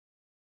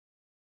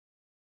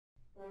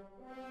Welcome!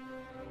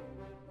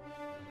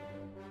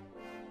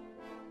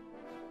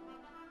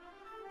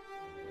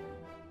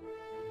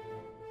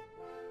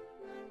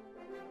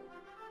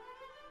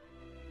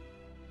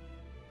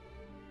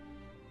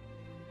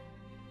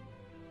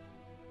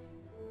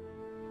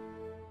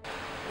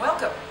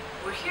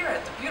 We're here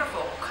at the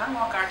beautiful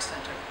Oconomowoc Arts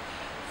Center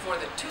for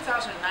the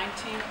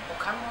 2019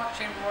 Oconomowoc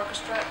Chamber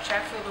Orchestra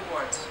Chatfield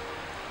Awards.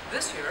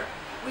 This year,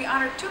 we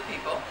honored two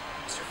people,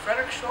 Mr.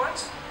 Frederick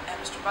Schwarz and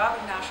Mr.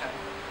 Ignaszak.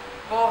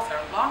 Both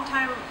are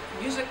longtime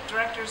music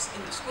directors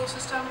in the school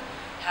system,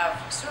 have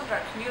served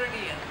our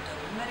community in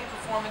many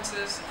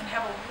performances, and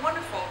have a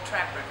wonderful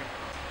track record.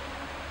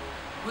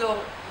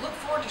 We'll look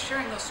forward to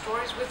sharing those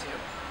stories with you.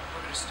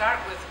 We're going to start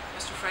with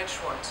Mr. Fred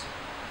Schwarz.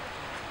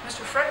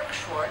 Mr. Frederick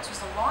Schwarz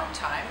was a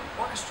longtime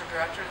orchestra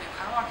director in the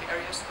Oconomowoc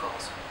Area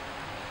Schools.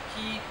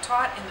 He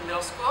taught in the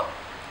middle school,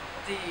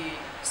 the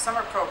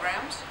summer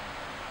programs.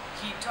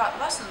 He taught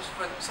lessons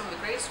for some of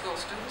the grade school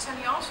students, and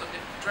he also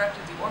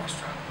directed the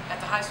orchestra at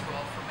the high school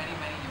for many,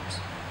 many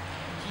years.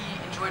 He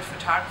enjoyed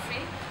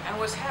photography and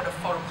was head of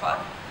photo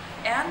club,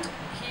 and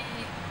he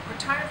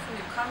retired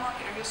from the Oconomowoc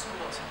Area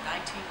Schools in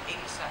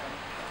 1987.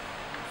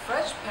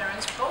 Fred's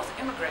parents both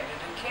immigrated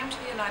and came to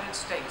the United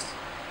States.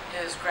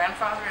 His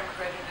grandfather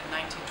immigrated in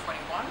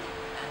 1921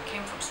 and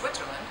came from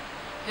Switzerland.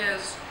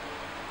 His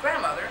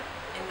grandmother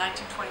in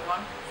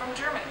 1921 from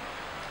Germany.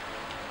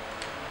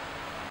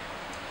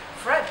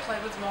 Fred played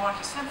with the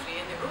Milwaukee Symphony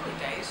in the early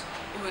days.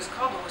 It was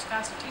called the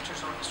Wisconsin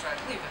Teachers Orchestra, I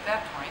believe, at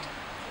that point.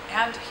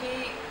 And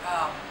he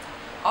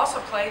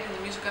also played in the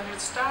Music Under the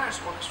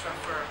Stars Orchestra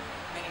for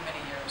many,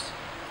 many years.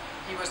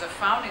 He was a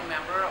founding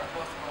member of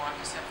both the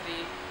Milwaukee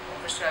Symphony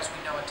Orchestra as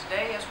we know it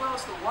today, as well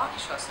as the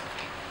Waukesha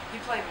Symphony.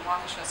 He played in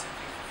Waukesha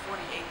Symphony for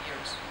 48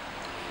 years.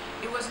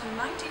 It was in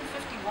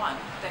 1951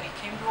 that he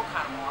came to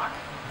Oconomowoc.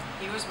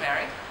 He was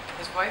married.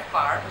 His wife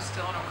Barb is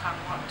still in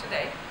Oconomowoc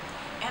today.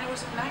 And it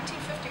was in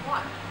 1951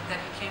 that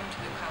he came to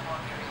the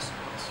Oconomowoc Area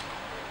Schools.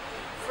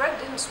 Fred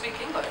didn't speak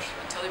English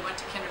until he went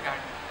to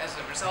kindergarten as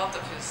a result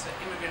of his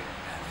immigrant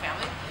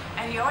family,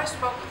 and he always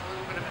spoke with a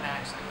little bit of an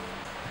accent.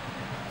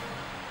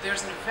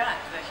 There's an event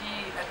that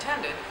he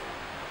attended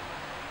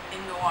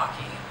in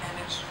Milwaukee, and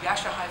it's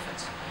Aasheeta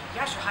Parikh.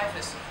 Aasheeta Parikh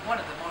is one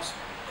of the most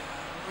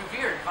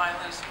revered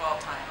violinists of all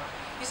time.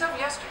 He's of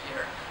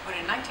yesteryear, but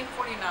in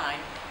 1949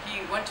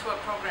 he went to a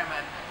program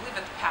at, I believe,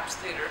 at the Pabst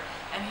Theater,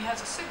 and he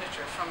has a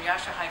signature from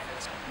Aasheeta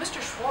Parikh.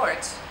 Mr.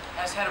 Schwarz,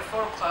 as head of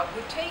photo club,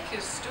 would take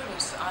his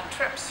students on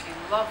trips. He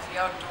loved the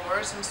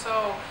outdoors, and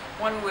so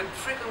one would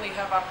frequently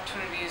have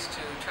opportunities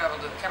to travel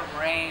to the Kettle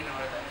Moraine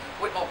or the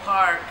Whitmore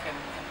Park and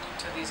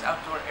to these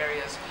outdoor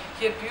areas.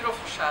 He had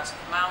beautiful shots of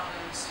the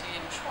mountains. He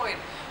enjoyed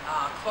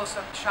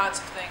close-up shots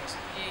of things.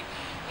 He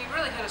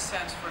really had a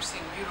sense for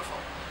seeing beautiful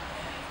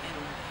in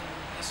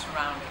his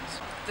surroundings.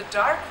 The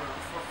dark room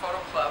for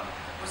photo club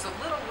was a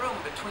little room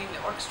between the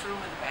orchestra room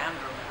and the band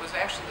room. It was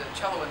actually the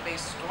cello and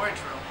bass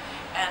storage room.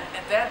 And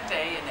at that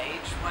day and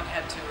age, one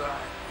had to,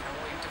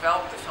 we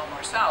developed the film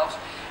ourselves.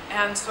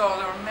 And so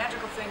there were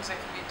magical things that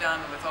could be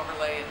done with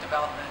overlay and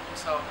development. And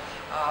so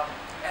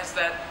as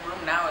that room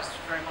now is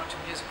very much a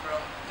music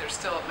room, there's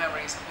still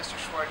memories of Mr.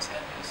 Schwarz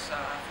and his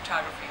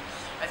photography.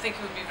 I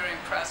think he would be very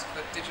impressed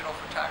with digital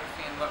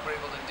photography and what we're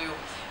able to do.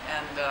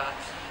 And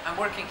I'm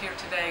working here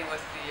today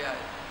with the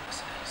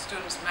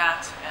students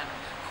Matt and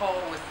Cole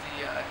with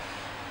the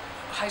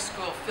high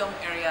school film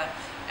area,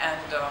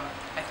 and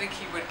I think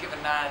he would give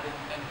a nod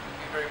and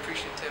be very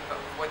appreciative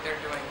of what they're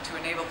doing to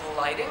enable the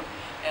lighting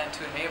and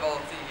to enable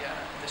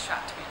the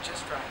shot to be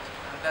just right.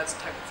 That's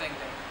the type of thing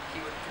that he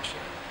would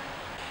appreciate.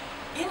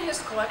 In his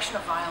collection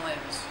of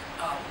violins,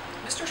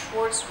 Mr.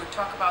 Schwarz would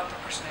talk about the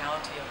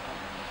personality of them.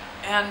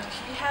 And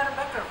he had a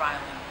Becker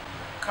violin.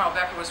 Carl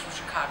Becker was from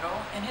Chicago,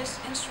 and his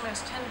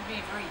instruments tend to be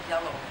very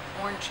yellow,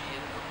 orangey,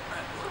 and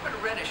a little bit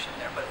of reddish in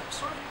there, but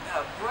sort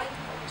of bright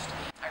voiced.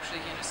 Actually,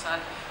 he and his son,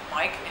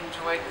 Mike,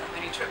 enjoyed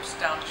many trips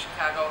down to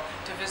Chicago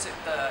to visit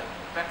the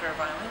Becker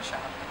violin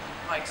shop.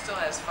 Mike still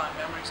has fond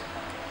memories of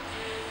that.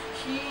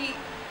 He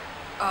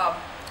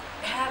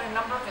had a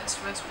number of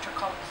instruments which are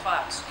called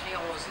Klotz,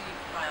 K-L-O-Z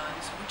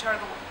violins, which are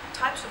the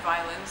types of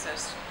violins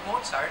as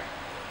Mozart,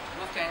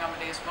 Wolfgang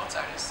Amadeus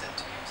Mozart, is said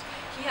to use.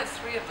 He had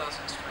 3 of those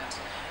instruments,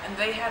 and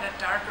they had a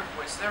darker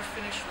voice. Their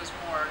finish was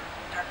more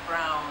dark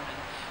brown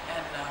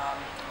and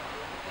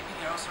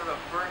sort of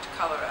a burnt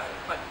color,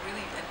 but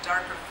really a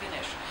darker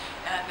finish.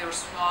 And they were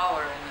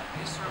smaller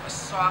and sort of a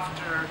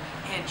softer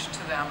edge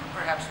to them,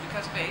 perhaps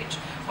because of age,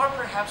 or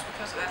perhaps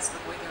because that's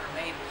the way they were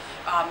made.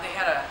 They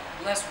had a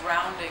less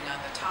rounding on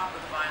the top of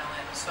the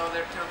violin, so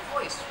their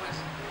voice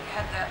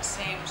had that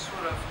same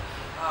sort of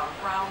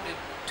rounded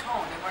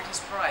tone. They weren't as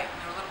bright, and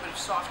they were a little bit of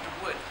softer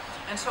wood.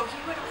 And so he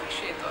would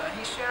appreciate those, and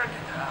he shared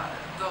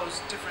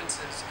those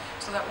differences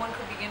so that one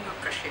could begin to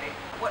appreciate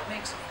what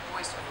makes a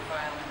voice of a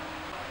violin.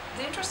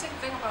 The interesting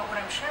thing about what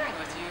I'm sharing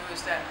with you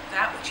is that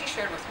which he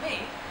shared with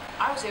me,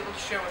 I was able to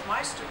share with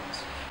my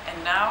students. And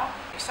now,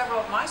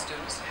 several of my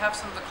students have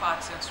some of the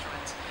Klotz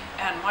instruments,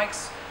 and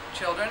Mike's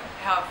children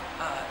have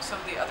some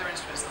of the other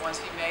instruments, the ones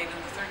he made in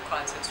the 3rd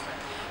Klotz instrument.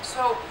 So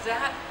So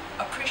that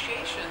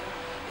appreciation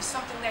is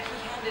something that he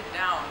handed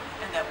down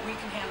and that we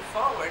can hand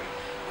forward.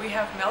 We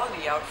have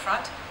melody out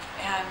front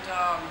and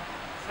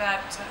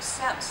that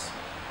sense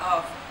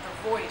of the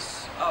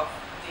voice of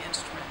the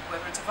instrument,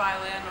 whether it's a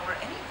violin or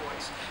any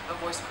voice, the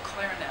voice of a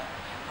clarinet.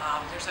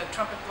 There's a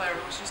trumpet player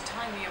who was just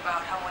telling me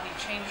about how when he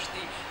changed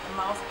the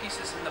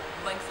mouthpieces and the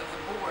length of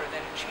the bore,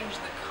 that it changed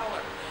the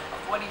color of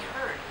what he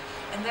heard.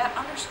 And that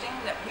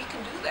understanding that we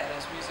can do that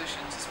as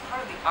musicians is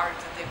part of the art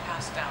that they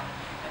pass down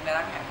and that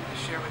I'm happy to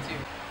share with you.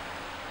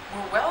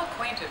 We're well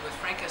acquainted with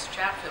Frank S.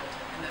 Chatfield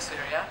in this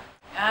area,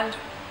 and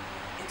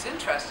it's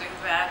interesting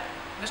that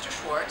Mr.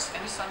 Schwarz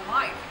and his son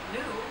Mike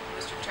knew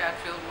Mr.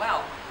 Chatfield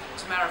well.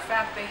 As a matter of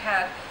fact, they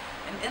had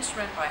an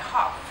instrument by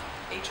Hoeft,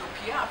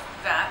 H-O-P-F,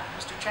 that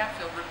Mr.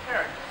 Chatfield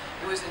repaired.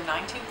 It was in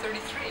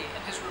 1933,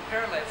 and his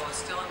repair label is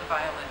still in the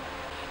violin.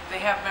 They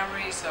have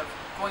memories of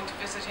going to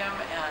visit him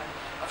and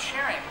of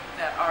sharing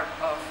that art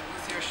of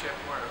luthiership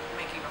or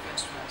making of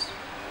instruments.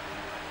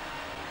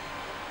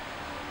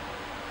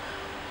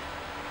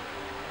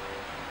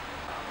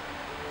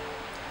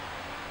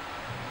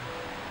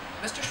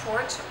 Mr.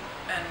 Schwarz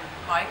and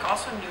Mike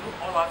also knew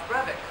Olav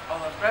Breivik.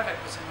 Olav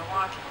Breivik was in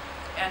Milwaukee.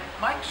 And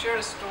Mike shared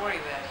a story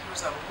that he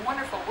was a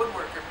wonderful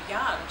woodworker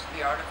beyond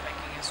the art of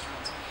making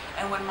instruments.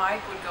 And when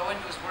Mike would go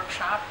into his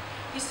workshop,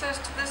 he says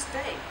to this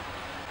day,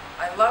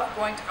 "I love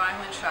going to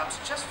violin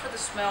shops just for the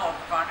smell of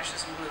the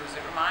varnishes and blues.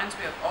 It reminds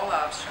me of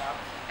Olav's shop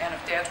and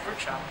of Dad's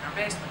workshop in our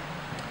basement."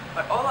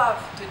 But Olav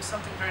did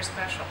something very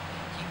special.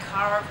 He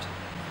carved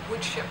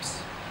wood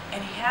ships,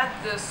 and he had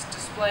this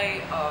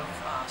display of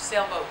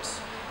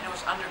sailboats, and it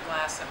was under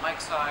glass that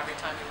Mike saw every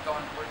time he would go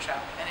into the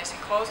workshop. And as he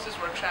closed his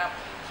workshop,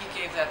 he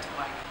gave that to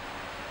Mike.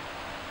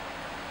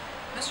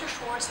 Mr.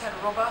 Schwarz had a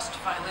robust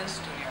violin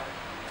studio.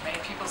 Many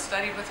people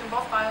studied with him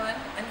both violin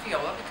and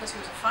viola because he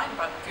was a fine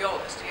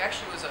violist. He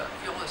actually was a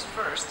violist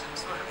first and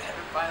sort of had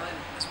a violin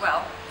as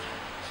well.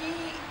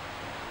 He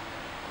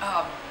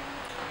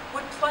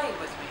would play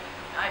with me.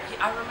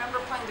 I remember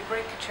playing the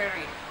great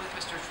concerti with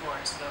Mr.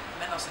 Schwarz, the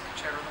Mendelssohn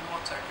concerto, the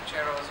Mozart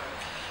concertos,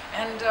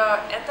 and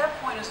at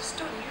that point as a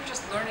student you're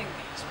just learning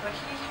these, but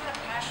he had a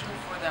passion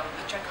for them,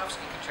 the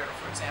Tchaikovsky concerto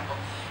for example,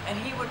 and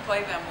he would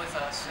play them with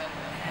us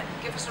and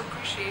give us an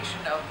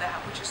appreciation of that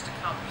which is to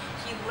come.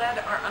 He led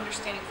our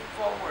understanding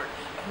forward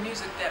of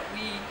music that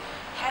we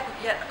hadn't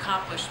yet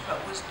accomplished but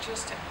was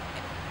just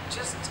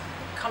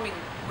coming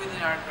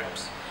within our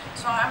grips.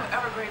 So I'm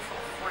ever grateful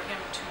for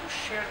him to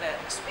share that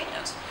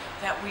experience,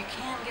 that we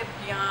can get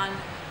beyond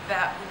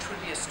that which would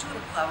be a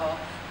student level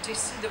to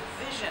see the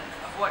vision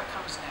of what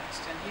comes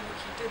next. And he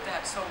did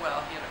that so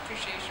well. He had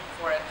appreciation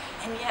for it.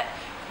 And yet,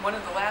 one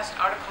of the last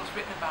articles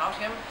written about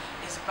him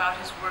is about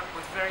his work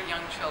with very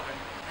young children.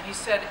 And he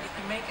said, if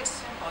you make it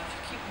simple, if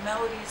you keep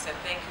melodies that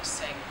they can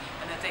sing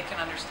and that they can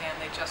understand,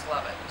 they just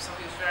love it. So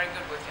he was very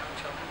good with young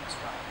children as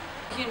well.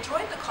 He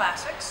enjoyed the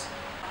classics,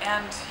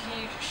 and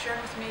he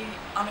shared with me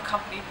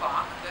unaccompanied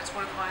Bach. That's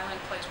where the violin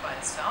plays by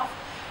itself.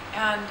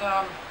 And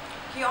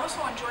he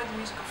also enjoyed the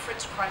music of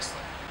Fritz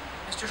Kreisler.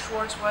 Mr.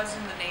 Schwarz was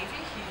in the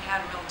Navy. He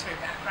had a military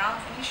background,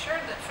 and he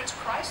shared that Fritz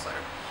Kreisler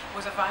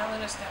was a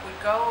violinist that would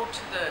go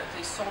to the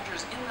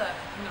soldiers in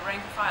the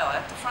rank and file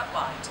at the front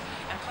lines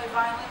and play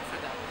violin for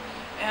them.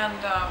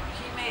 And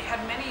he had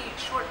many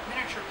short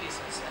miniature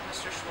pieces, and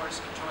Mr.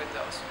 Schwarz enjoyed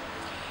those.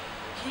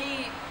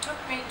 He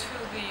took me to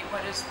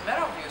what is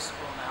Meadowview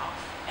School now,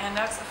 and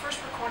that's the first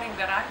recording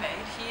that I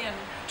made. He and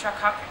Chuck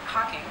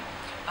Hocking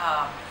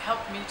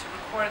helped me to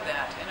record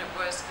that, and it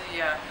was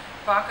the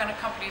Bach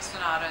unaccompanied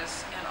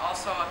sonatas and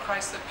also a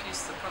Kreisler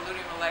piece, the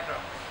Preludium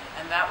Allegro.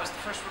 And that was the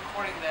first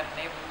recording that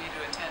enabled me to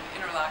attend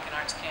Interlochen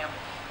Arts Camp,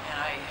 and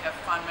I have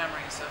fond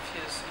memories of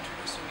his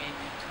introducing me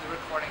to the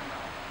recording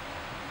room.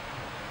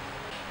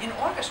 In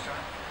orchestra,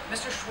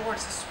 Mr.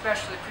 Schwarz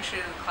especially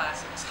appreciated the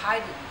classics.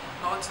 Haydn,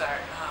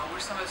 Mozart were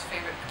some of his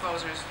favorite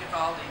composers,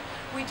 Vivaldi.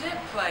 We did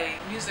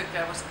play music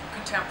that was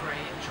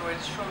contemporary,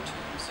 enjoyed show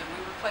tunes, and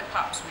we would play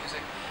pops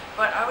music.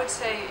 But I would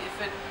say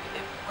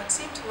what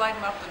seemed to light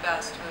him up the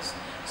best was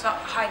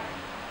Haydn.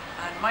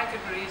 And Mike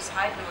agrees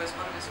Haydn was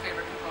one of his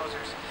favorite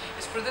composers.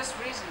 It's for this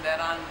reason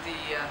that on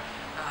the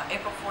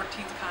April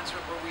 14th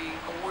concert where we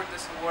award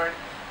this award,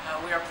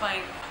 we are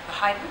playing the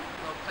Haydn.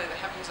 We'll play the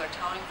Heavens Are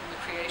Telling from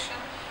the Creation,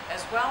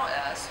 as well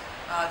as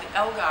the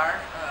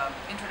Elgar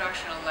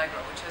Introduction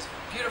Allegro, which has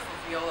beautiful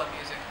viola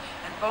music.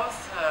 And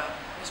both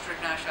Mr.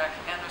 Ignaszak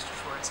and Mr.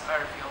 Schwarz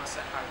are violists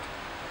at heart.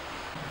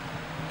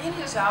 In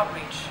his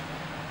outreach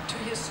to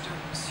his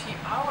students, he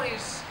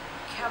always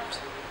kept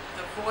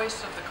the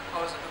voice of the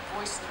composer, the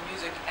voice of the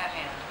music at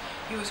hand.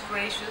 He was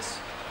gracious.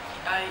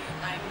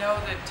 I know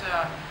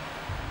that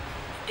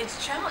it's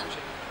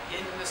challenging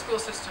in the school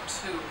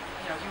systems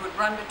he would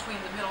run between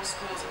the middle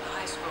schools and the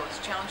high school.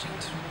 It's challenging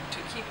to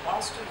keep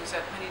all students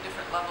at many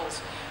different levels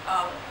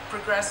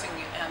progressing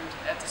and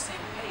at the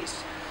same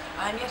pace.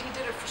 And yet he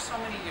did it for so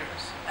many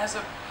years. As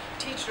a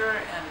teacher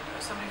and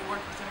somebody who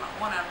worked with him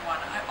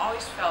one-on-one, I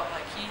always felt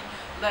like he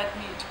led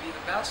me to be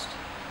the best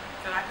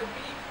that I could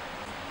be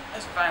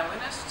as a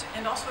violinist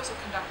and also as a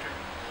conductor.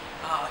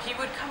 he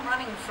would come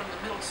running from the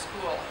middle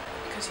school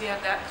because he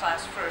had that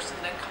class first and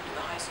then come to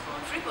the high school.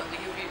 And frequently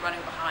he would be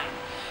running behind.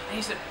 And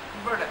he said,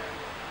 Roberta,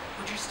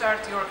 would you start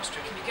at the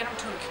orchestra? Can you get him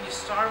to him? Can you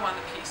start him on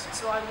the piece? And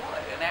so I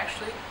would. And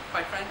actually,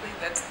 quite frankly,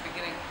 that's the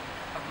beginning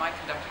of my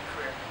conducting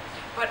career.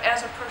 But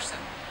as a person,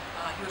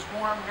 he was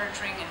warm,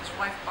 nurturing, and his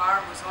wife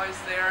Barb was always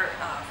there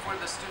for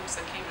the students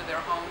that came to their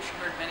home. She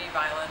heard many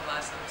violin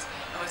lessons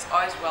and was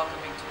always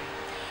welcoming to me.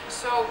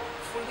 So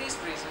for these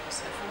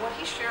reasons, and for what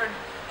he shared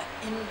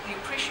in the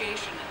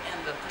appreciation and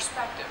the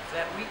perspective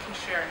that we can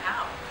share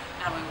now,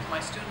 not only with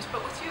my students, but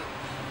with you,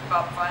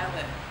 about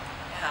violin,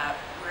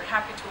 we're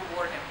happy to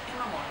award him in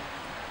memoriam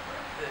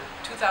the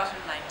 2019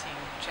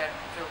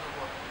 Chatfield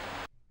Award.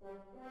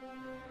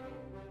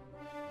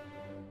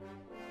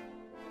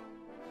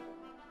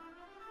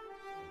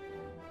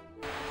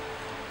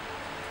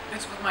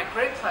 It's with my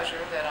great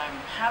pleasure that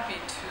I'm happy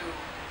to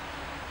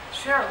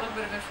share a little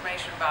bit of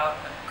information about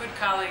a good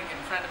colleague and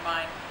friend of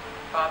mine,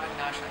 Bob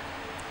Ignaszak.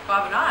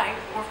 Bob and I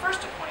were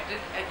first acquainted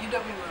at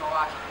UW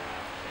Milwaukee.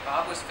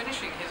 Bob was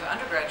finishing his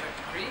undergraduate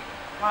degree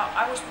while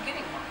I was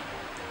beginning one.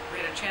 We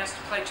had a chance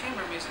to play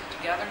chamber music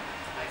together.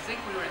 I think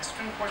we were in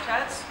string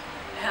quartets,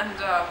 and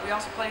we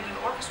also played in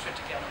orchestra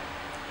together.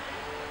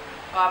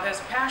 Bob has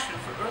a passion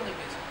for early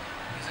music.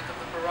 Music of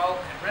the Baroque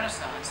and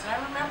Renaissance, and I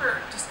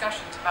remember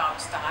discussions about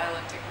style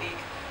and technique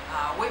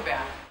way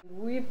back.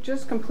 We've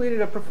just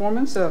completed a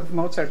performance of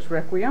Mozart's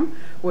Requiem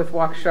with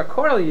Waukesha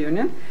Choral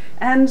Union,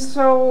 and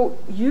so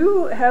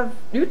you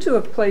two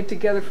have played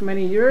together for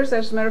many years.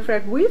 As a matter of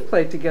fact, we've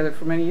played together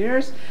for many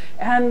years,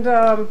 and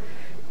you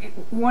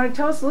want to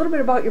tell us a little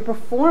bit about your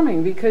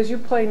performing, because you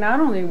play not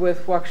only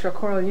with Waukesha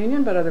Choral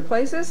Union but other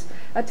places.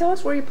 Tell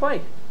us where you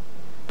play.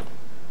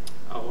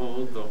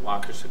 Oh, the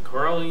Waukesha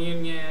Choral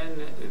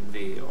Union,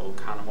 the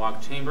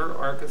Oconomowoc Chamber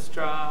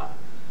Orchestra.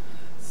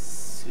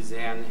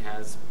 Suzanne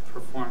has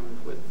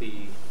performed with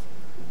the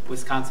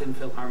Wisconsin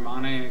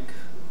Philharmonic,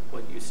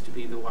 what used to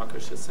be the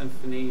Waukesha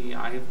Symphony.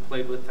 I have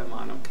played with them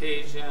on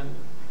occasion.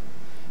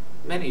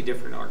 Many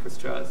different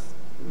orchestras,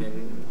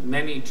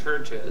 many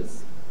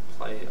churches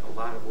play a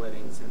lot of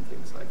weddings and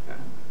things like that.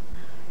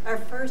 Our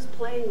first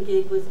playing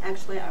gig was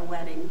actually our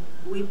wedding.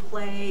 We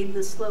played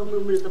the slow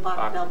movement of the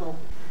Bach double.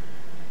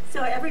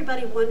 So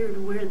everybody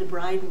wondered where the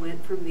bride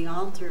went from the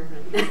altar.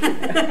 And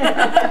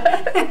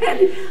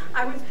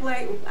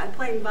I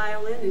played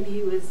violin, and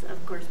he was,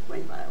 of course,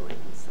 playing violin.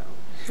 So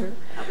sure.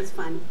 That was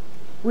fun.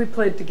 We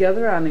played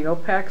together on the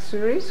OPAC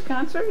series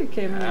concert. You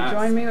came in and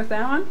joined me with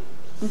that one.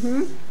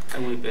 Mm-hmm.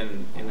 And we've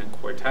been in a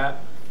quartet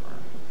for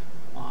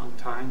a long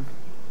time.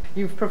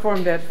 You've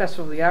performed at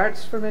Festival of the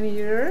Arts for many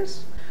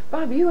years.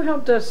 Bob, you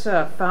helped us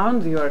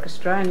found the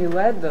orchestra, and you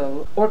led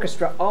the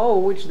Orchestra O,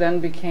 which then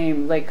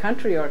became Lake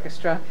Country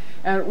Orchestra,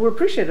 and we're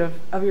appreciative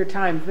of your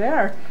time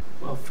there.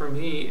 Well, for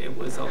me, it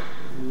was a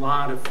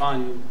lot of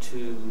fun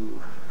to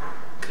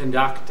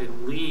conduct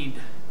and lead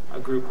a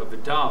group of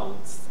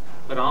adults,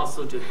 but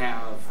also to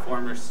have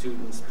former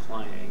students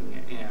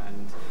playing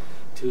and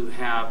to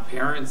have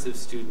parents of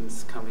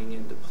students coming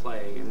into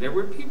play. And there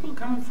were people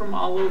coming from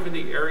all over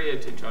the area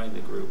to join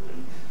the group,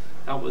 and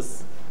that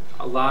was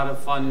a lot of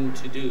fun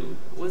to do.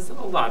 It was a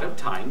lot of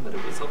time, but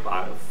it was a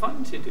lot of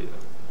fun to do.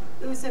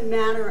 It was a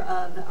matter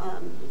of,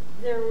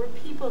 there were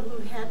people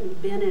who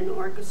hadn't been in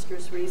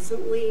orchestras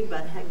recently,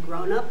 but had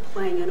grown up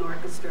playing in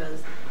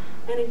orchestras,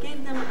 and it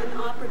gave them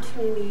an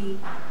opportunity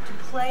to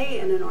play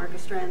in an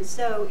orchestra. And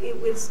so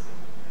it was,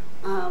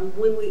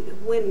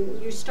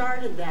 when you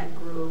started that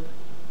group,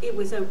 there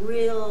was a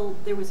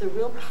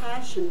real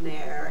passion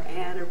there,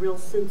 and a real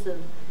sense of,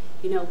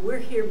 we're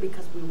here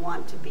because we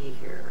want to be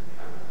here.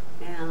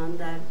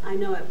 And I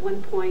know at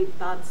one point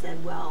Bob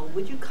said, well,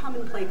 would you come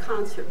and play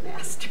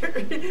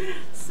concertmaster?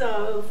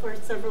 So for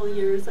several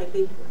years I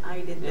think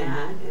I did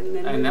that.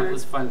 And that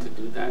was fun to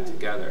do that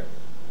together.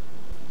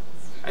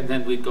 And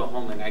then we'd go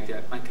home and I'd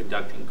get my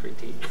conducting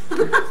critique.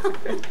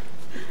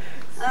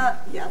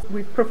 Yes.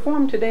 We've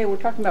performed today, we're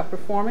talking about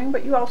performing,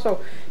 but you also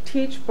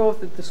teach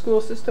both at the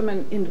school system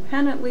and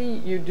independently.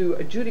 You do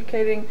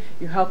adjudicating,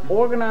 you help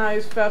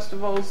organize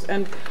festivals,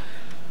 and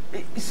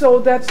so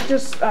that's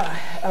just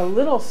a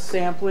little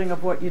sampling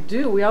of what you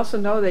do. We also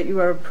know that you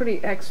are a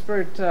pretty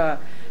expert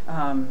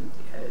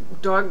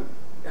dog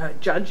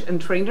judge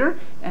and trainer,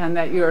 and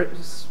that you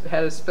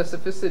had a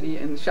specificity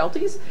in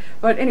Shelties.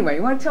 But anyway,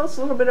 you want to tell us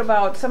a little bit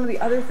about some of the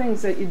other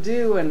things that you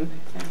do?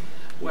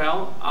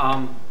 Well,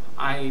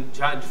 I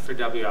judge for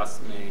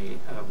WSMA,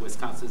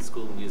 Wisconsin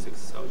School Music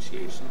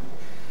Association.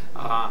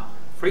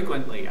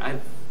 Frequently,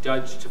 I've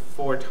judged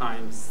 4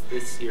 times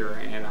this year,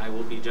 and I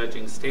will be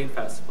judging State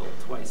Festival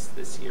twice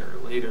this year,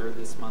 later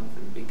this month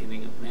and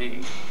beginning of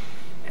May.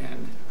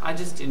 And I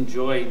just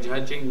enjoy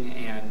judging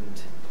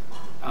and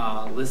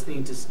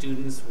listening to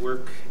students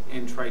work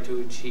and try to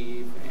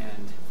achieve,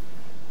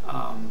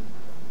 and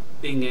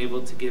being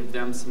able to give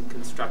them some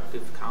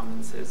constructive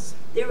comments.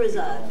 There was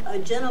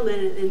a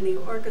gentleman in the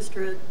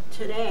orchestra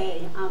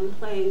today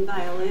playing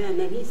violin,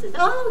 and he says,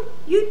 "Oh,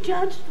 you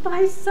judged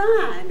my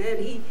son," and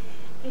he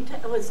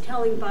was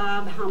telling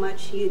Bob how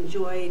much he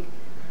enjoyed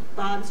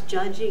Bob's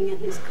judging and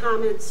his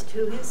comments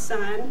to his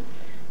son.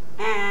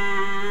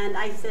 And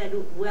I said,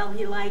 well,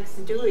 he likes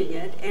doing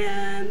it.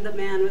 And the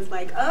man was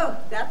like, oh,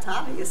 that's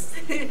obvious.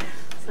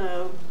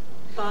 So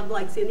Bob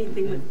likes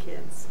anything with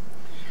kids.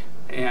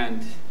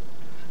 And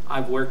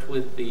I've worked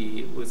with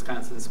the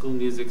Wisconsin School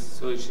Music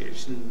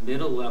Association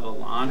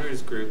middle-level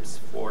honors groups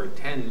for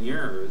 10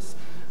 years.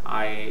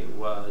 I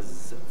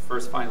was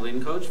first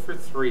violin coach for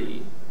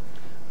 3.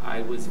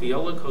 I was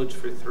viola coach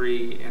for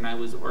 3, and I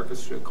was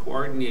orchestra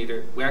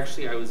coordinator. Well,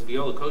 actually, I was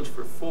viola coach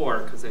for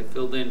 4 because I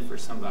filled in for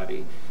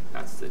somebody.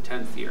 That's the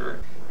 10th year.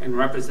 And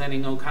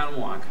representing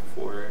Oconomowoc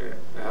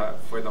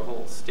for the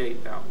whole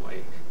state that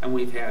way. And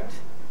we've had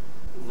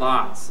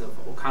lots of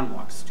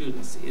Oconomowoc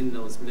students in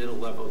those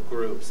middle-level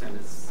groups, and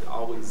it's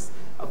always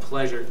a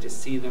pleasure to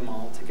see them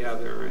all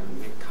together and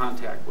make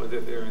contact,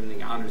 whether they're in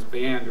the honors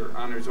band or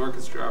honors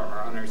orchestra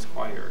or honors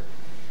choir.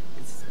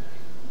 It's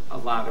a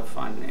lot of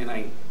fun, and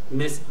I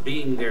missed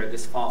being there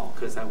this fall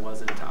because I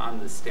wasn't on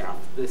the staff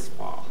this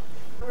fall.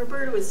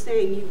 Roberta was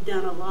saying you've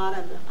done a lot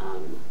of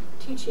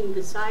teaching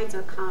besides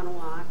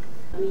Oconomowoc.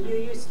 You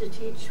used to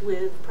teach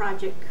with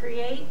Project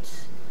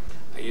Create.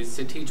 I used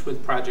to teach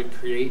with Project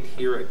Create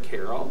here at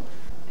Carroll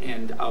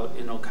and out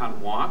in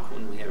Oconomowoc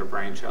when we had a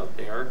branch out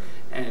there.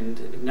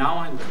 And now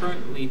I'm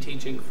currently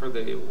teaching for the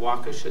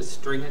Waukesha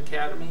String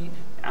Academy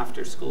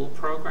after-school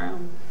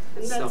program.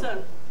 And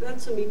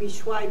that's a Mimi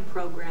Schweid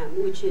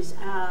program, which is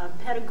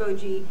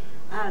pedagogy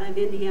out of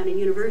Indiana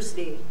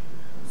University.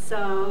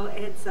 So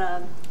it's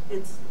a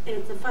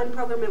fun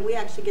program, and we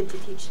actually get to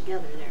teach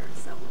together there.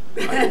 So.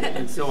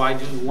 And so I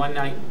do one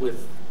night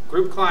with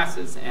group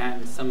classes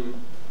and some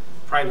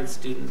private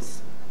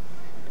students,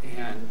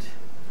 and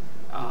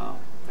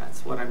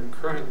that's what I'm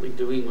currently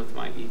doing with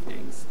my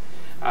evenings.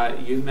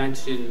 You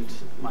mentioned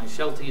my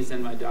Shelties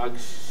and my dog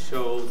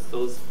shows.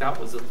 That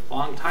was a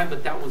long time,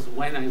 but that was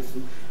when I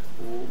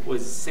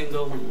was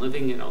single and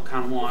living in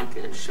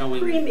Oconomowoc and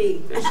showing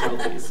the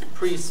Shelties.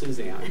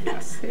 Pre-Suzanne,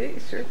 yes. Okay,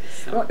 sure.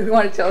 So. Well, you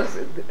want to tell us,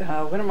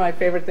 one of my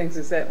favorite things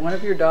is that one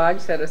of your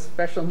dogs had a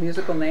special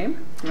musical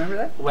name. Remember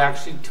that? Well,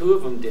 actually, 2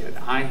 of them did.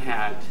 I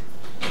had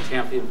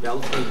champion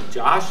belting.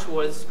 Josh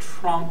was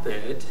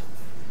trumpet,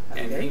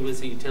 and he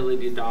was a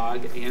utility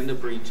dog and a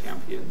breed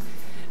champion.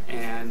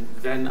 And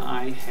then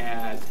I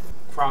had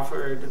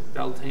Crawford,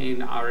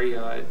 Beltane,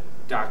 Aria,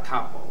 Da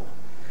Capo.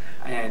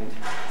 And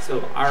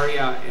so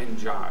Aria and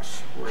Josh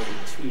were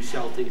the 2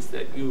 Shelties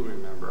that you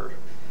remember.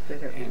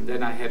 And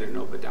then I had an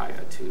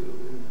Obadiah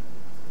too.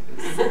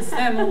 Since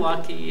then,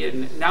 Milwaukee,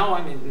 and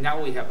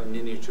now we have a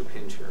miniature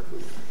pincher who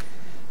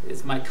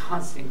is my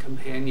constant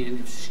companion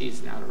if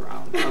she's not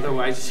around.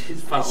 Otherwise,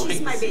 she's following.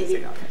 She's my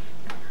baby.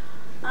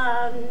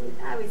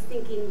 I was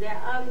thinking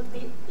that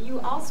you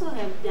also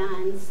have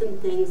done some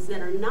things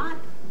that are not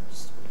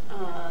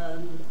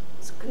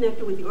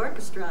connected with the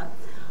orchestra.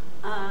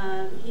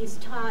 He's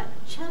taught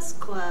chess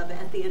club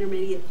at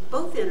the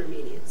both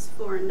intermediates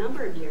for a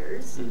number of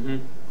years. Mm-hmm.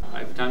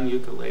 I've done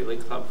ukulele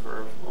club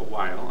for a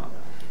while,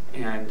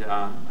 and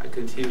I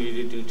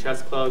continue to do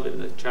chess club in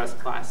the chess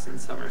class in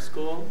summer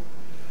school.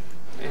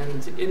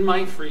 And in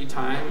my free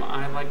time,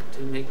 I like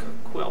to make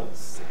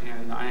quilts,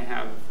 and I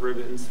have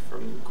ribbons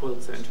from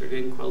quilts entered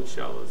in quilt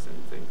shows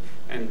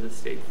and the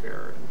state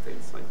fair and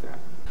things like that.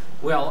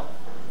 Well,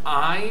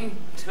 I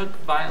took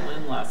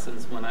violin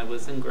lessons when I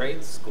was in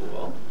grade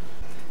school,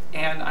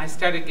 and I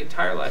started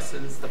guitar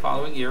lessons the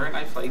following year, and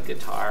I played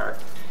guitar.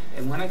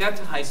 And when I got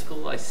to high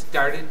school, I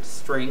started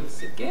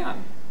strings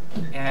again,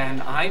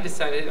 and I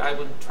decided I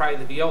would try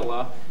the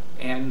viola.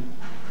 And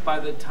by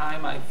the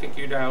time I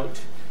figured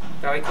out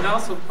that I could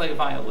also play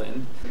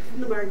violin,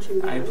 in the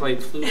marching band. I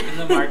played flute in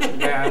the marching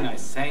band, I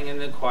sang in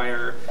the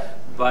choir,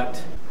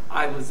 but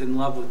I was in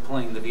love with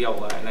playing the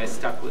viola, and I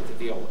stuck with the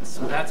viola.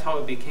 So that's how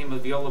I became a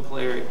viola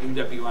player at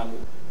UWM.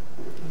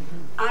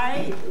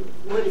 I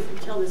wanted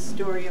to tell the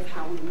story of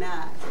how we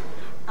met.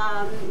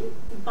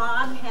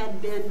 Bob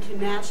had been to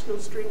National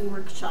String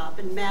Workshop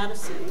in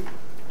Madison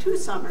 2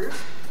 summers,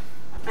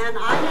 and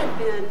I had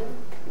been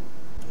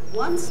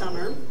 1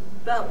 summer,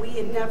 but we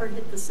had never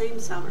hit the same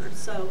summer.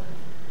 So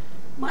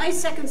my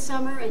 2nd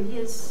summer and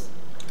his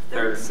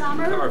 3rd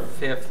summer. Or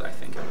 5th, I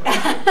think it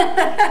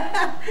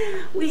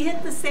was. We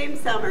hit the same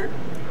summer.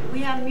 We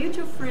had a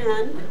mutual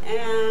friend,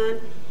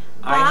 and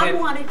Bob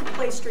wanted to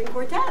play string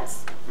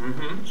quartets.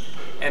 Mm-hmm.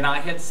 And I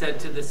had said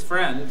to this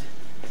friend,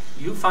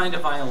 you find a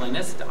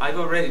violinist. I've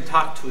already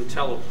talked to a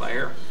cello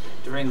player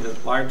during the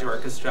large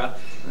orchestra,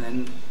 and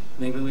then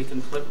maybe we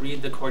can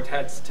read the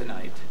quartets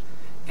tonight.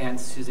 And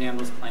Suzanne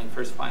was playing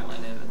first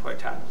violin in the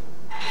quartet.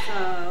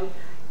 So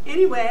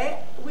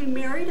anyway, we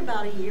married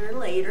about a year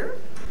later.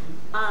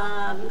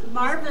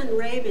 Marvin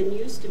Rabin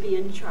used to be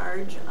in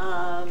charge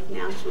of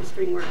National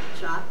String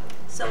Workshop,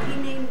 so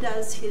he named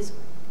us his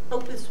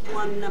Opus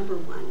 1 number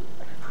 1.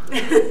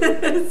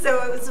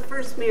 So it was the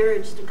first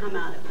marriage to come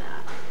out of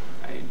that.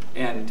 Right.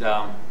 And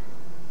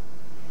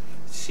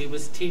she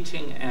was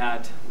teaching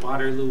at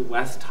Waterloo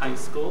West High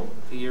School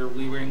the year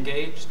we were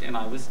engaged, and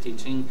I was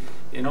teaching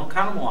in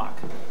Oconomowoc.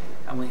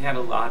 And we had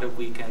a lot of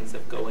weekends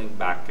of going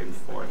back and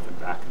forth and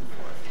back and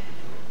forth.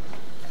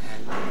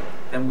 And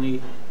then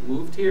we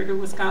moved here to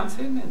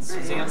Wisconsin, and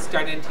Suzanne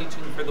started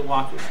teaching for the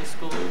Waukesha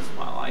schools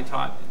while I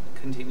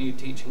continued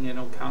teaching in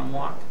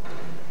Oconomowoc.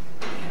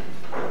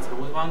 And so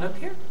we wound up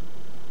here.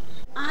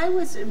 I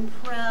was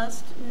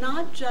impressed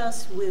not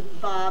just with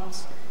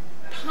Bob's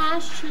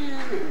passion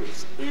and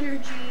his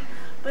energy,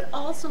 but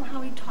also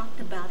how he talked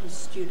about his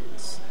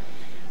students.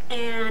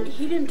 And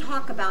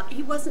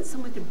he wasn't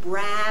someone to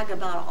brag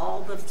about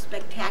all the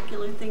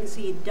spectacular things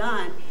he had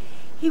done.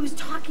 He was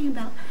talking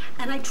about,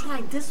 and I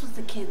tried this with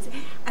the kids,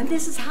 and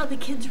this is how the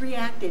kids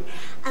reacted.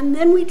 And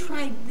then we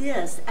tried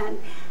this,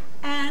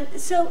 and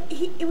so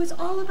it was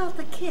all about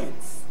the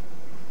kids.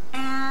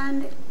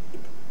 And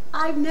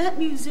I've met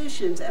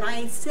musicians, and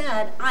I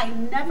said,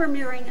 I'm never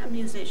marrying a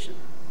musician.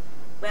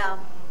 Well,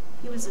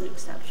 he was an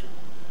exception.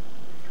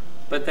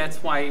 But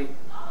that's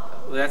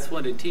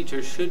what a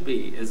teacher should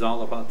be, is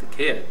all about the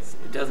kids.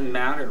 It doesn't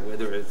matter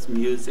whether it's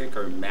music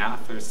or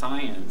math or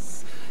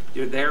science.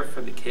 You're there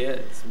for the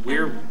kids.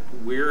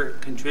 We're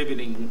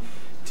contributing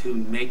to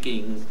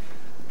making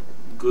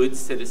good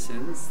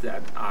citizens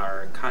that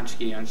are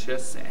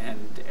conscientious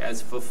and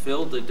as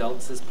fulfilled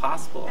adults as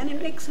possible. And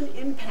it makes an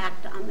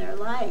impact on their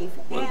life.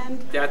 Well,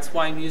 and that's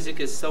why music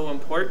is so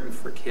important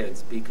for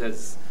kids,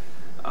 because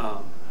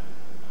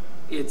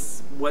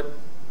it's what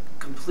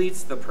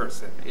completes the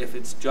person. If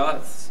it's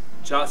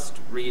just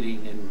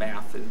reading and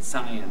math and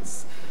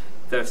science,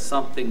 there's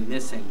something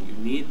missing. You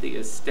need the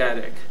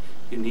aesthetic,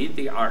 you need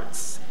the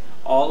arts,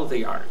 all of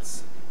the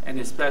arts, and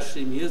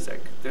especially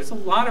music. There's a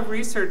lot of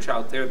research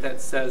out there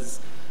that says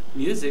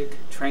music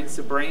trains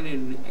the brain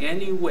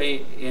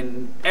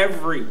in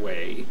every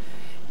way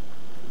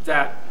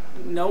that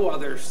no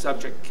other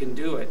subject can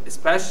do it,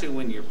 especially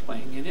when you're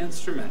playing an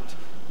instrument.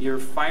 You're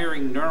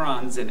firing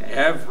neurons in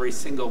every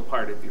single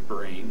part of your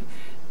brain,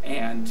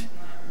 and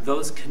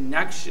those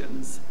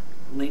connections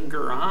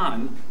linger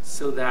on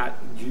so that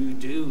you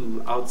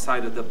do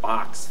outside of the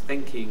box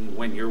thinking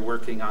when you're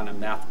working on a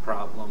math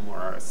problem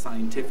or a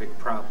scientific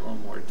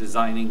problem or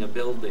designing a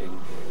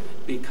building,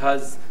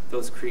 because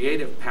those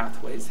creative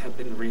pathways have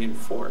been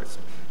reinforced.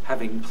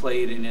 Having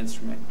played an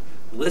instrument,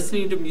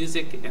 listening to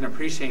music and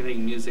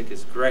appreciating music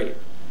is great.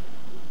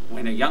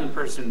 When a young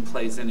person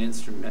plays an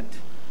instrument,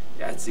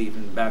 that's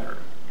even better.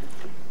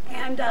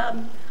 And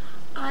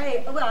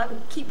I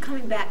keep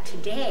coming back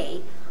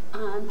today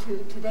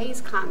to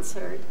today's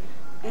concert,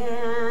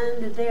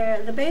 and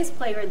the bass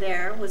player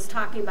there was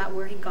talking about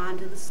where he'd gone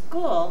to the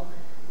school,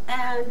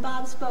 and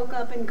Bob spoke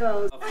up and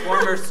goes, a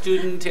former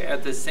student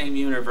at the same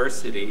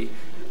university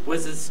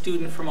was a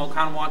student from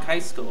Oconomowoc High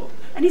School.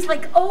 And he's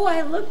like, oh,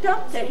 I looked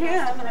up to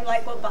him, and I'm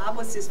like, well, Bob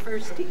was his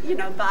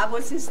Bob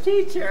was his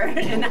teacher.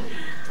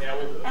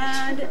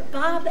 And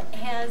Bob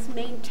has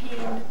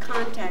maintained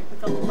contact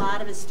with a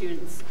lot of his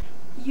students.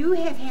 You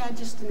have had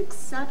just an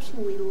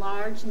exceptionally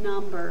large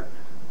number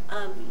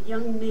of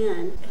young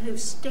men who've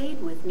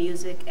stayed with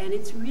music, and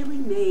it's really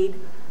made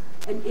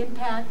an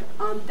impact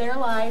on their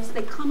lives.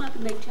 They come up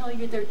and they tell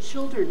you their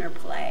children are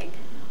playing,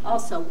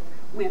 also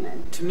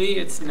women. To me,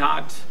 it's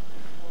not,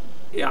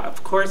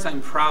 of course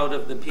I'm proud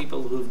of the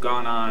people who've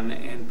gone on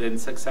and been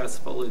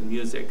successful in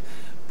music,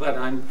 but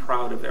I'm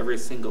proud of every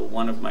single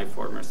one of my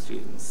former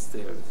students.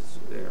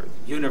 They're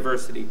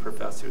university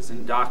professors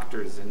and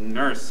doctors and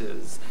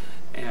nurses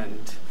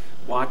and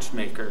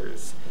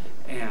watchmakers.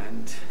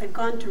 And they've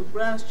gone to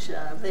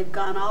Russia, they've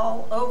gone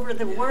all over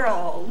the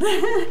world.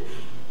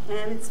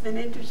 And it's been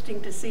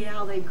interesting to see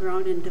how they've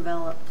grown and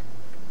developed.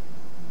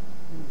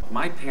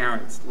 My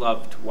parents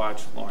loved to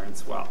watch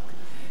Lawrence Welk,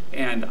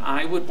 and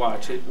I would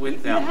watch it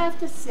with them. You have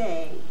to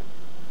say,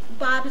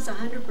 Bob is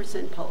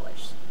 100%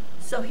 Polish.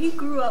 So he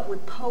grew up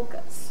with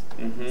polkas.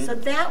 Mm-hmm. So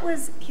that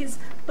was his,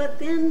 but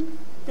then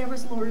there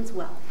was Lawrence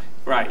Welk.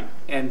 Right,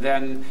 and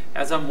then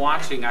as I'm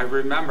watching, I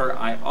remember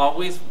I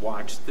always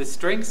watched the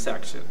string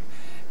section.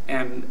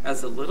 And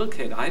as a little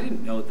kid, I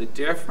didn't know the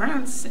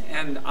difference,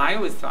 and I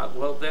always thought,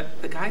 well,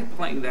 the guy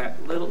playing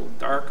that little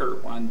darker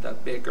one, the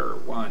bigger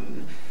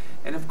one,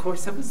 and of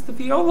course that was the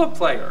viola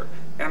player.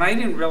 And I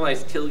didn't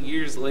realize till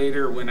years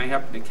later when I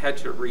happened to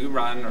catch a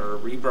rerun or a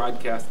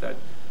rebroadcast that,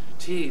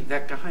 gee,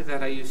 that guy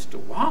that I used to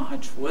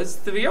watch was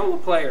the viola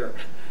player.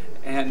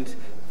 And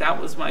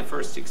that was my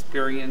first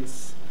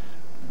experience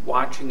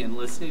watching and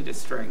listening to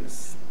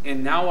strings.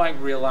 And now I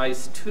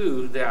realize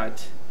too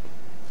that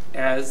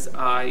as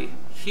I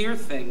hear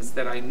things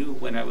that I knew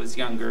when I was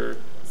younger,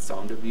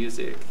 Sound of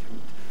Music,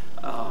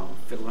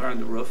 Fiddler on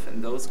the Roof,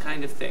 and those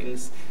kind of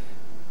things,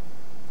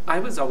 I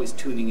was always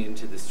tuning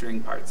into the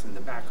string parts in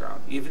the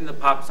background. Even the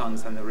pop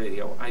songs on the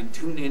radio, I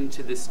tune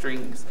into the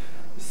string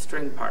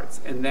parts.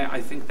 And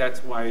I think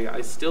that's why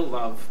I still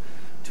love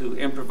to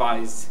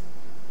improvise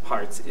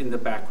parts in the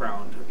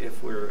background.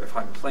 If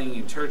I'm playing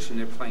in church and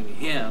they're playing a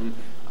hymn,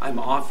 I'm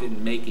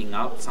often making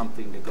up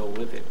something to go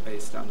with it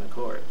based on the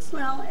chords.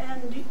 Well,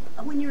 and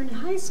when you were in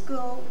high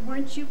school,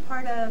 weren't you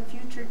part of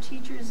Future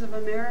Teachers of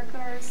America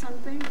or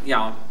something?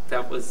 Yeah,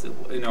 that was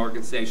an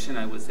organization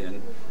I was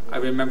in. I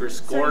remember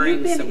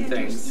scoring some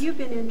things. You've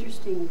been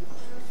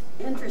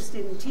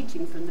interested in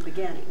teaching from the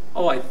beginning.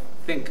 Oh, I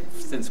think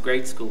since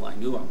grade school I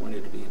knew I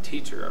wanted to be a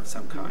teacher of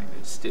some kind.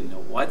 I just didn't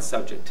know what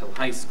subject till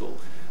high school.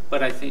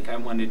 But I think I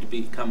wanted to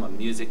become a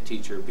music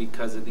teacher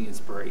because of the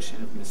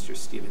inspiration of Mr.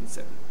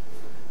 Stevenson.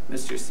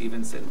 Mr.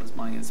 Stevenson was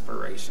my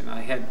inspiration.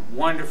 I had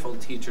wonderful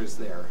teachers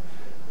there,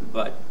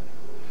 but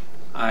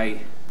I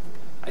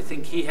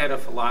think he had a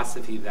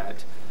philosophy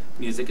that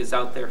music is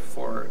out there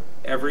for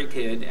every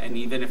kid, and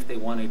even if they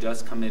want to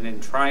just come in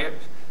and try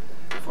it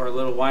for a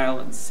little while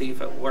and see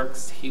if it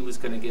works, he was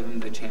going to give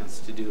them the chance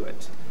to do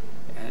it.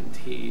 And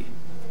he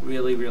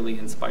really, really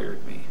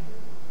inspired me.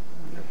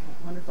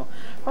 Wonderful.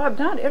 Bob,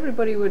 not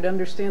everybody would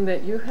understand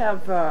that you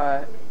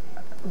have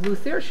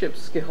Luthiership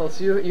skills.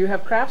 You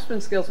have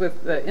craftsman skills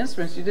with the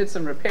instruments. You did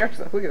some repairs.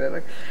 Look at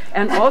that.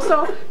 And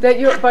also that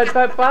you, but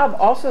Bob,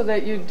 also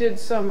that you did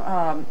some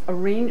a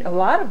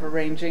lot of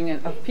arranging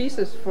of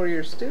pieces for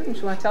your students.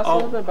 You want to tell us a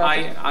little bit about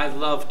that? I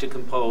love to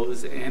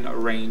compose and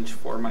arrange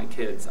for my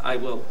kids. I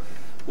will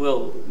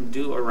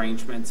do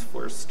arrangements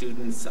for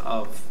students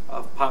of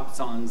pop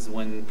songs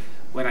when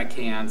I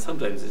can.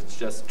 Sometimes it's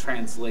just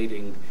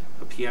translating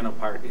a piano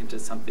part into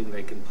something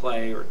they can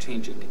play or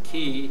changing a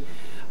key.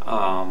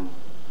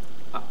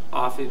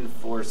 Often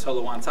for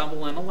solo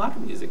ensemble, and a lot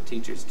of music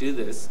teachers do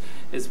this,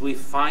 is we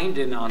find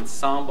an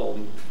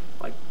ensemble,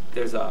 like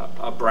there's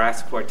a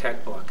brass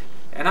quartet book,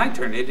 and I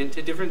turn it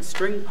into different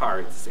string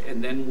parts,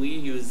 and then we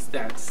use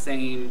that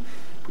same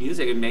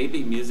music. It may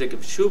be music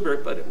of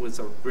Schubert, but it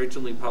was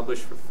originally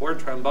published for 4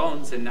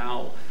 trombones, and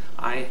now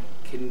I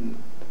can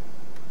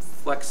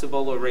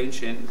flexible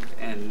arrange it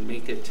and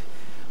make it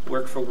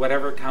work for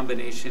whatever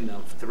combination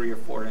of 3 or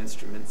 4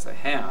 instruments I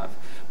have.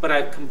 But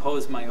I've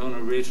composed my own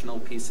original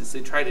pieces.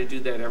 I try to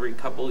do that every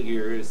couple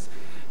years,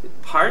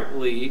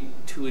 partly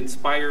to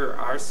inspire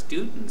our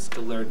students to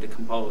learn to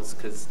compose,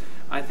 because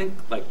I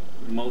think like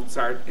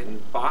Mozart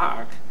and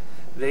Bach,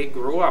 they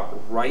grew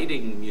up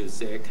writing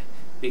music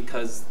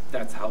because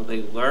that's how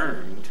they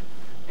learned,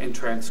 and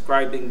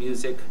transcribing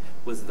music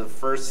was the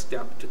first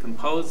step to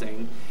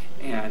composing,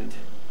 and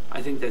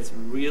I think that's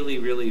really,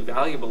 really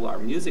valuable. Our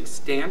music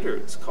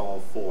standards call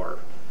for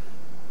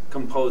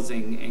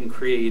composing and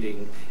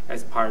creating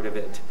as part of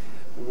it.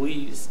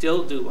 We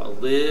still do a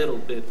little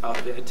bit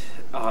of it.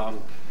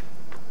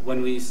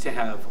 When we used to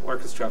have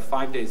orchestra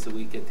 5 days a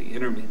week at the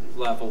intermediate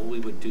level, we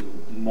would do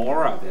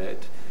more of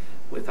it.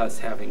 With us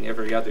having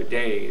every other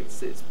day,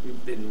 it's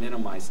been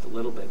minimized a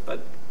little bit,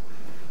 but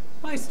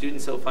my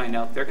students will find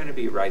out they're going to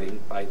be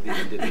writing by the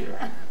end of the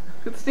year.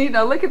 See,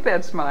 now look at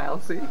that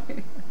smile, see?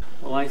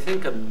 Well, I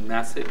think a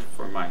message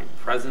for my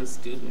present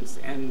students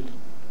and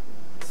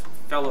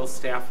fellow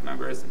staff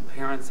members and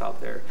parents out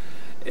there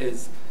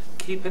is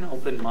keep an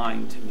open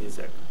mind to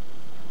music.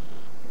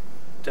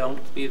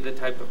 Don't be the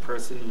type of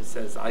person who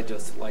says, I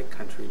just like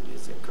country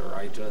music or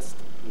I just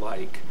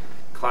like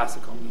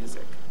classical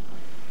music.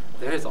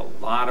 There's a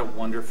lot of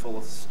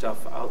wonderful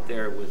stuff out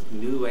there with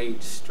new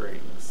age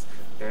strings.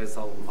 There's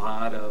a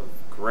lot of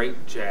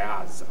great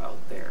jazz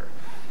out there.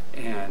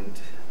 And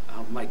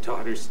my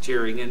daughter's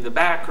cheering in the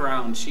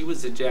background. She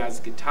was a jazz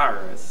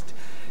guitarist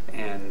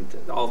and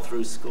all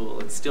through school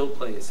and still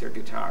plays her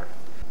guitar.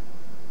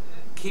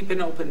 Keep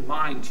an open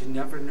mind. You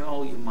never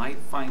know, you might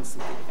find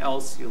something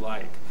else you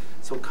like.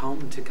 So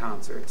come to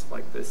concerts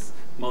like this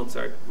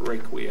Mozart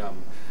Requiem.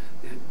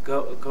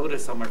 Go to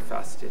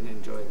Summerfest and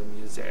enjoy the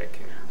music.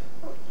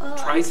 And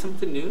try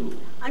something new.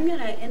 I'm going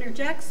to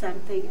interject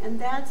something, and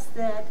that's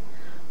that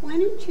why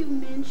don't you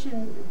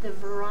mention the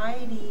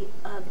variety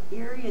of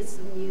areas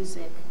of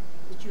music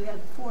that you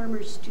have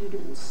former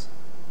students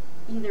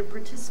either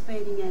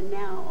participating in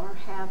now or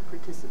have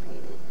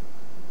participated?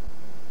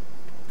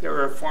 There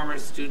are former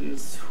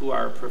students who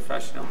are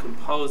professional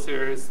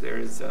composers.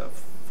 There's a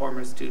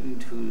former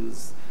student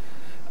who's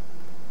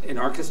an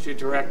orchestra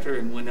director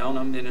in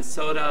Winona,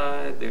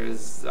 Minnesota.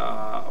 There's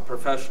a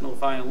professional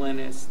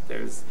violinist.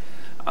 There's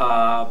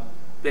a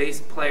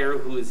bass player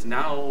who is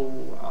now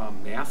a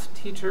math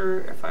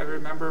teacher, if I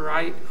remember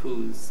right,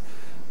 who's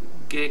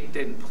gigged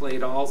and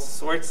played all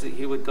sorts.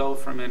 He would go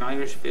from an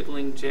Irish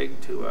fiddling jig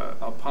to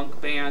a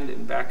punk band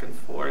and back and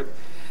forth.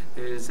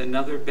 There's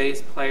another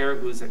bass player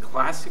who's a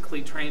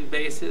classically trained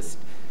bassist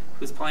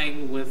who's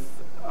playing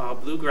with a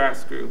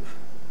bluegrass group.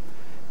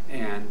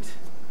 And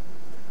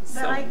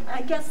so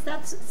I guess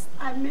that's,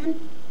 I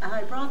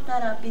brought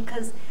that up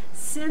because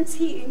since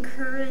he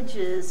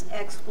encourages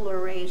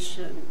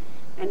exploration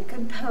and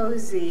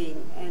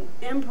composing and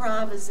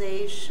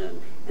improvisation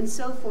and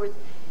so forth,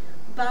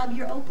 Bob,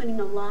 you're opening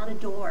a lot of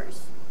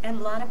doors and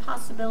a lot of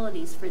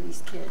possibilities for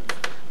these kids,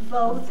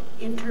 both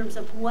in terms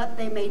of what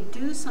they may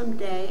do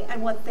someday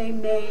and what they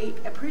may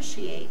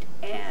appreciate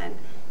and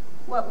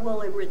what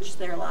will enrich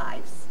their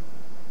lives.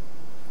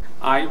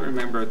 I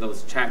remember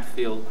those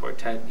Chatfield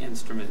quartet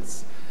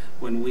instruments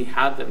when we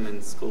had them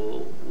in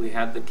school, we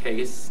had the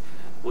case,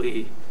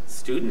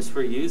 students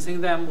were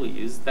using them, we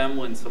used them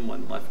when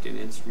someone left an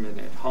instrument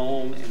at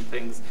home and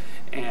things,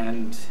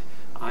 and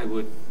I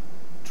would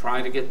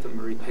try to get them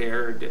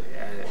repaired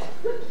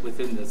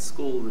within the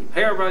school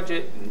repair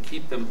budget and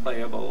keep them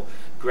playable.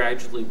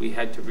 Gradually we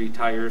had to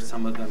retire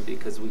some of them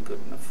because we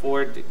couldn't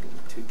afford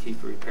to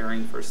keep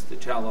repairing first the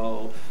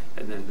cello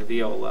and then the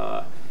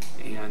viola.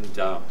 And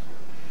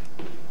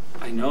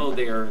I know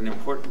they are an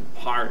important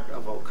part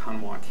of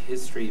Oconomowoc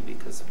history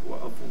because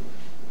of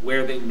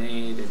where they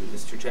made, and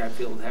Mr.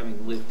 Chatfield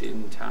having lived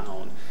in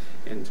town.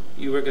 And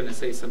you were going to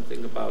say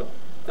something about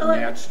the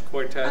matched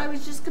quartet? I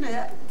was just going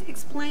to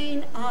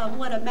explain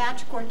what a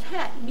matched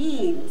quartet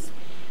means.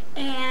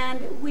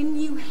 And when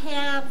you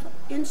have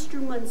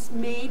instruments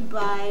made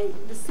by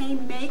the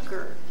same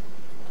maker,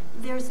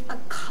 there's a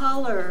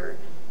color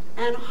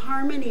and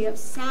harmony of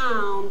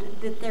sound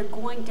that they're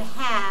going to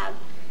have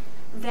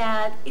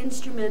that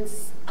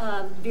instruments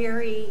of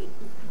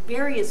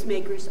various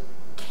makers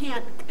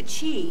can't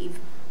achieve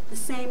the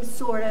same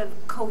sort of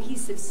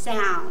cohesive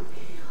sound.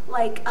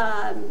 Like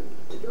a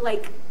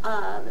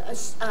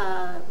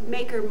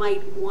maker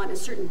might want a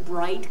certain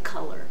bright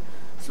color,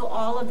 so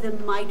all of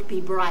them might be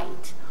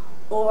bright.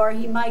 Or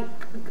he might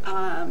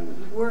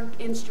work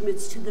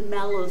instruments to the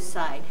mellow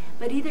side.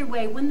 But either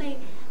way, when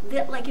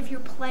like if you're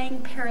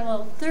playing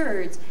parallel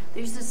thirds,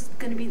 there's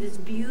going to be this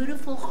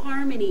beautiful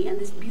harmony and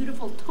this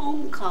beautiful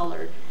tone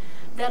color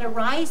that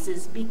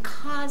arises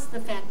because the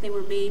fact they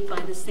were made by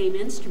the same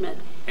instrument.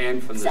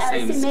 And from the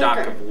same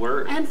stock of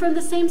wood. And from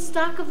the same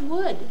stock of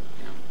wood.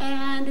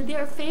 And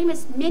there are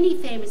many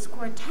famous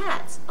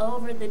quartets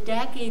over the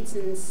decades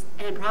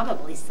and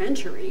probably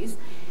centuries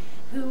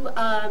who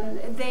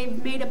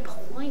they've made a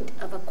point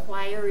of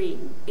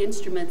acquiring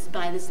instruments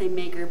by the same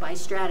maker, by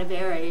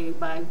Stradivari,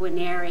 by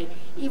Guarneri,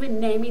 even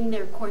naming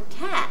their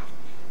quartet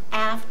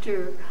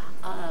after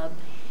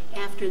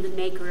the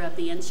maker of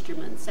the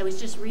instruments. I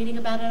was just reading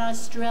about an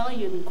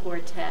Australian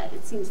quartet,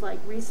 it seems like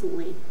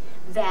recently,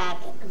 that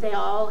they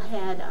all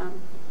had,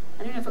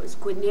 I don't know if it was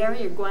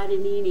Guarneri or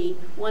Guadagnini,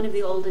 one of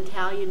the old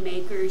Italian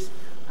makers,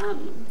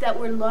 that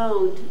were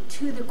loaned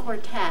to the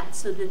quartet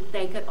so that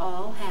they could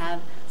all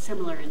have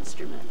similar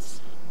instruments.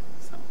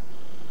 So,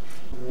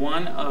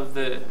 one of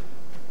the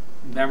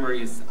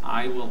memories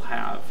I will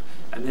have,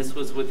 and this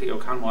was with the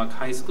Oconomowoc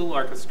High School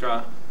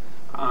Orchestra,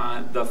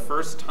 the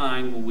first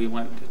time we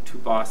went to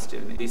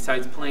Boston.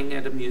 Besides playing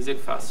at a music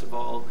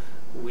festival,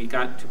 we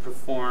got to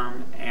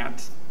perform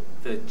at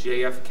the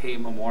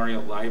JFK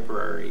Memorial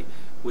Library,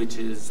 which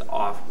is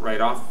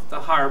right off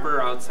the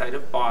harbor outside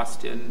of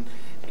Boston,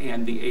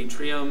 and the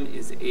atrium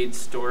is 8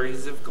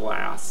 stories of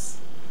glass.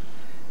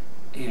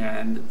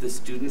 And the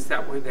students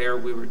that were there,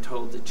 we were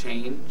told to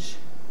change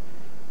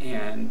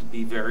and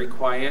be very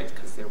quiet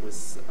because there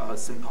was a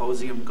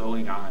symposium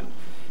going on.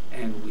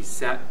 And we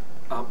set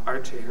up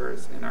our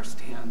chairs and our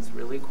stands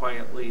really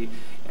quietly,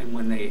 and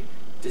when they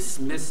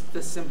dismissed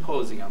the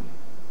symposium,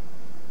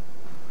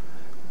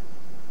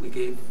 we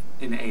gave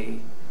an A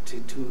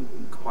to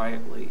tune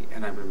quietly.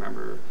 And I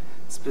remember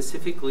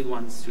specifically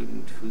one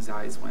student whose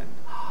eyes went,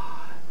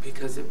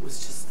 because it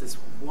was just this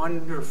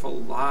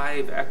wonderful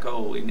live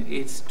echo in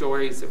 8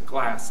 stories of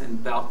glass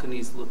and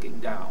balconies looking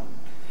down.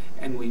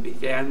 And we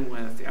began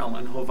with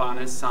Ellen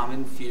Hovana's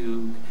Salmon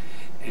Fugue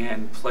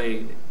and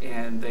played,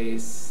 and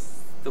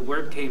the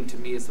word came to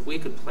me is that we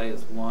could play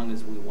as long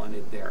as we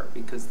wanted there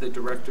because the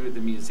director of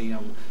the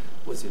museum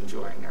was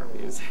enjoying our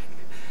music.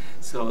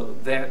 So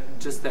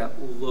just that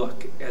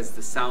look as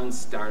the sound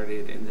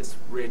started and this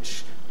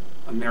rich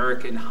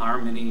American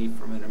harmony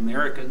from an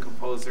American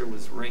composer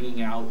was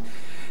ringing out.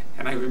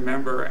 And I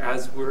remember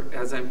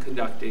as I'm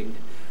conducting,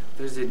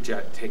 there's a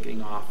jet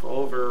taking off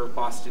over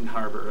Boston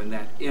Harbor, and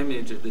that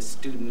image of the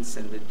students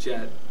and the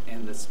jet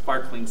and the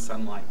sparkling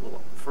sunlight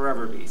will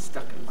forever be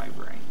stuck in my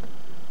brain.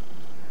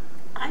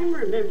 I'm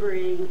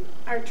remembering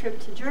our trip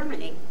to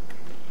Germany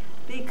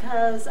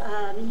because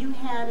you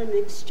had an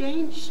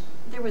exchange,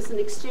 there was an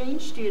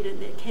exchange student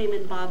that came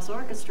in Bob's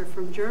orchestra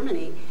from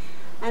Germany,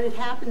 and it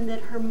happened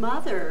that her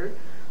mother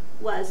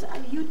was,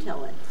 you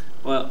tell it.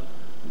 Well,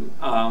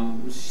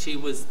 she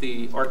was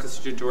the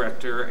orchestra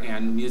director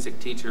and music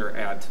teacher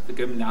at the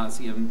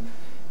gymnasium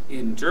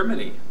in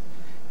Germany.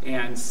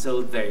 And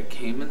so they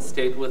came and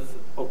stayed with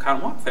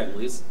Oconomowoc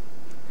families,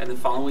 and the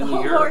following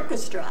year... The whole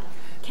orchestra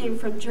came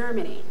from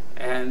Germany.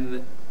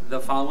 And the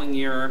following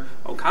year,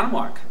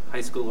 Oconomowoc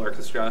High School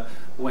Orchestra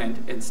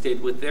went and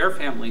stayed with their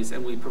families,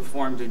 and we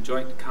performed a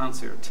joint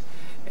concert.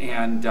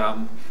 And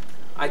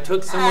I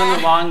took someone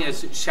along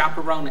as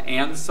chaperone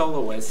and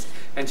soloist,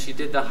 and she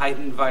did the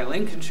Haydn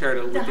violin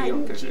concerto with the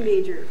orchestra. The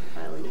Haydn G major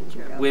violin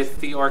concerto.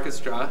 With the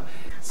orchestra.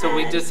 So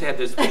we just had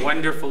this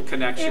wonderful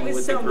connection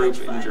with the group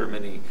in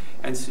Germany.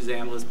 And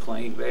Suzanne was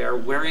playing there,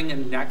 wearing a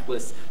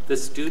necklace. The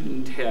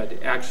student had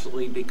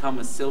actually become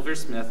a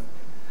silversmith,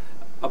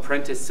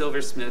 apprentice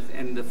silversmith,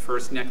 and the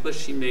first necklace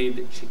she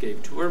made, she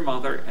gave to her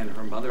mother, and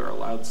her mother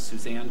allowed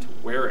Suzanne to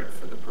wear it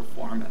for the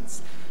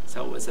performance.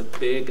 So it was a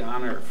big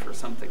honor for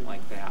something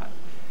like that.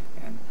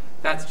 And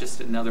that's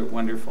just another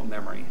wonderful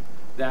memory.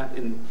 That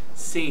and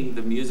seeing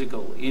the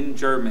musical in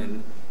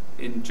Germany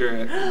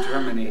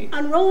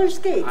on roller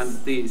skates,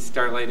 on the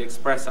Starlight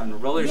Express on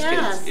roller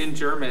skates in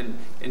German,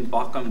 in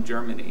Bochum,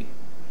 Germany.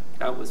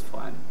 That was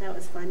fun. That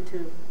was fun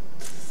too.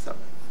 So,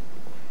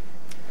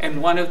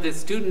 and one of the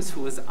students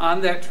who was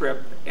on that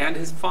trip and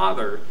his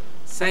father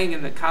sang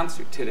in the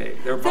concert today.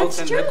 They're both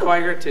in the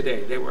choir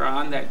today. They were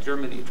on that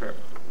Germany trip.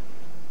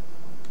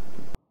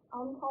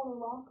 I'm Tyler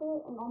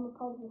Walker, and I'm a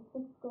part of the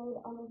 6th grade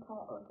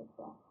underchoir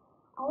orchestra.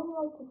 I would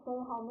like to say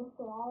how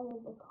Mr. Allen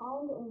is a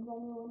kind and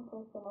genuine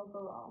person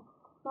overall.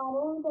 Not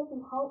only does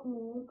he help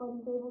me, but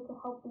he's able to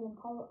help the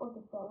entire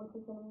orchestra, which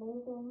is an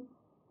amazing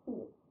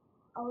feat.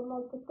 I would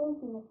like to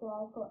thank you, Mr.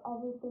 Allen, for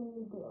everything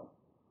you do.